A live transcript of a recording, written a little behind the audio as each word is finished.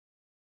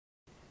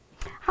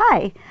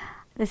Hi,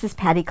 this is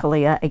Patti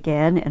Culea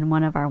again in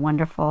one of our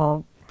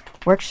wonderful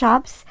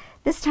workshops.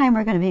 This time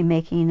we're going to be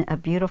making a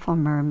beautiful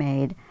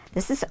mermaid.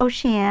 This is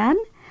Oceane.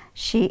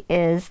 She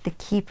is the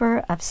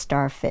keeper of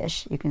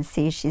starfish. You can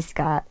see she's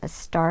got a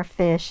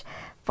starfish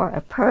for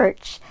a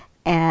perch,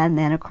 and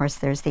then of course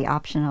there's the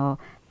optional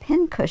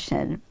pin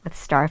cushion with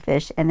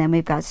starfish, and then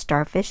we've got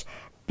starfish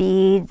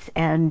beads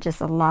and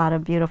just a lot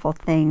of beautiful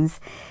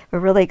things. We're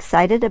really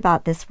excited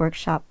about this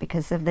workshop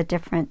because of the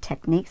different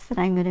techniques that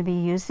I'm going to be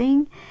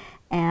using,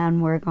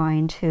 and we're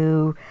going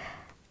to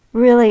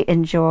really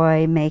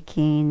enjoy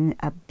making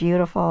a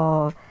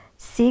beautiful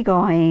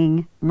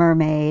seagoing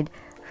mermaid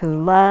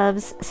who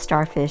loves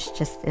starfish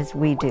just as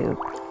we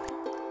do.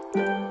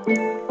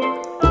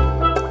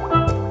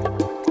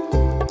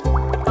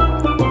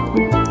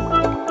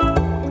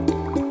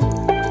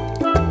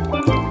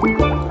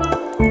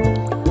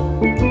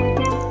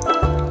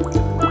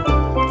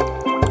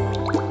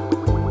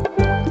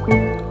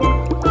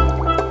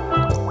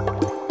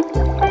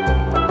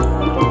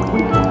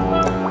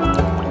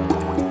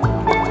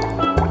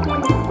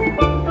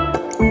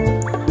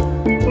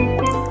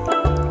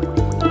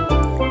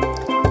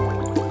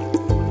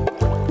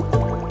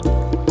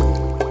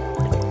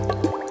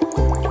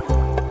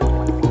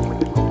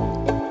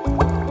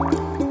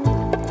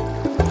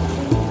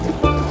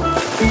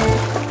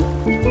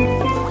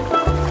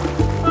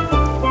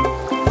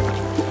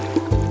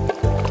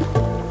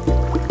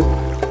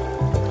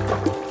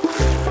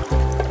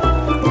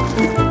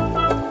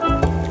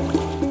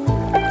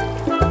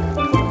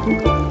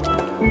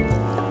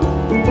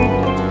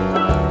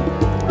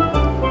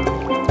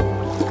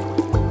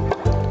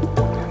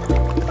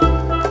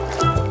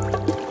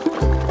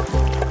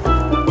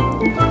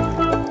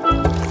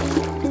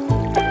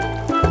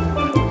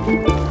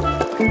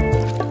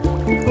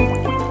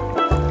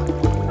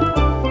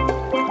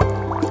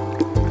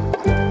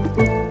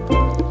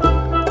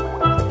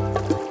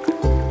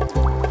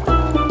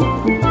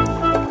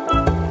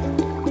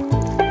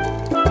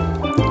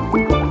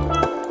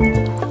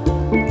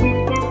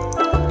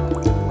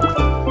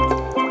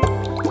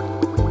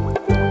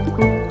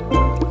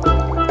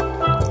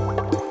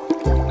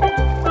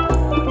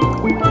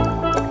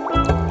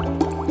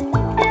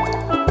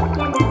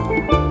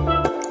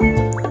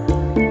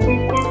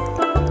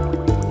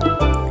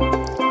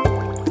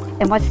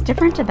 And what's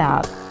different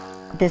about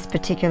this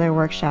particular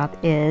workshop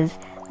is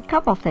a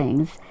couple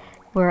things.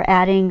 We're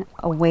adding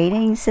a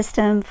weighting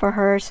system for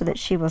her so that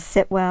she will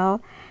sit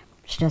well.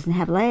 She doesn't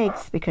have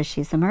legs because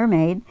she's a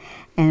mermaid,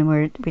 and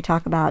we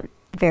talk about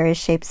various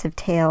shapes of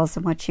tails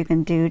and what you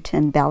can do to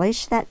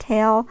embellish that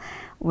tail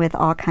with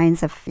all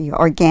kinds of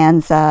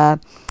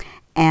organza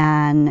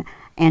and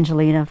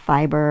Angelina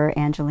fiber,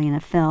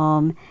 Angelina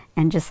film,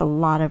 and just a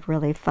lot of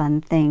really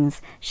fun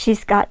things.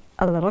 She's got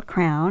a little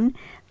crown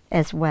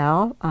as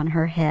well on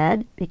her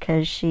head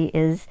because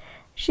she's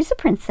a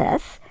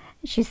princess.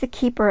 She's the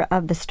keeper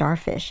of the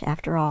starfish,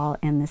 after all,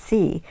 in the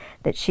sea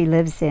that she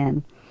lives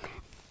in.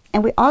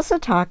 And we also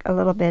talk a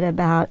little bit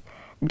about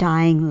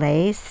dyeing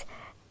lace,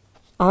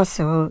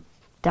 also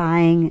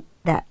dyeing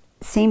that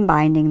seam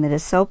binding that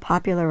is so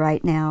popular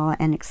right now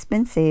and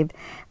expensive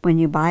when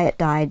you buy it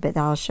dyed, but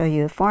I'll show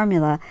you a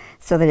formula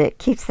so that it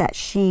keeps that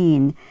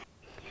sheen.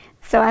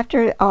 So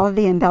after all of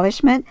the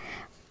embellishment,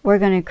 we're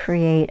going to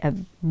create a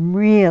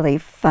really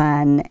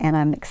fun, and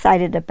I'm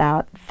excited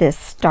about this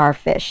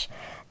starfish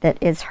that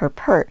is her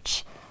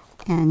perch.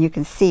 And you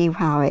can see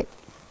how it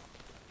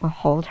will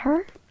hold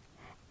her,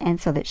 and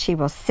so that she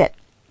will sit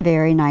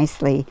very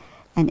nicely,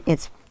 and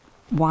it's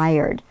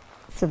wired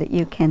so that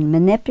you can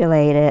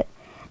manipulate it,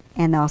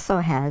 and also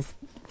has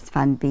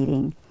fun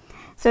beading.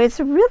 So it's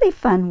a really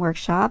fun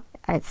workshop.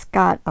 It's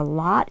got a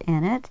lot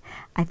in it.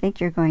 I think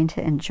you're going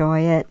to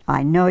enjoy it.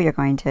 I know you're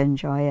going to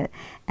enjoy it,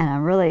 and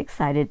I'm really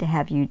excited to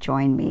have you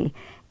join me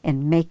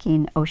in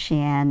making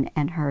Oceane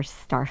and her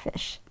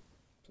starfish.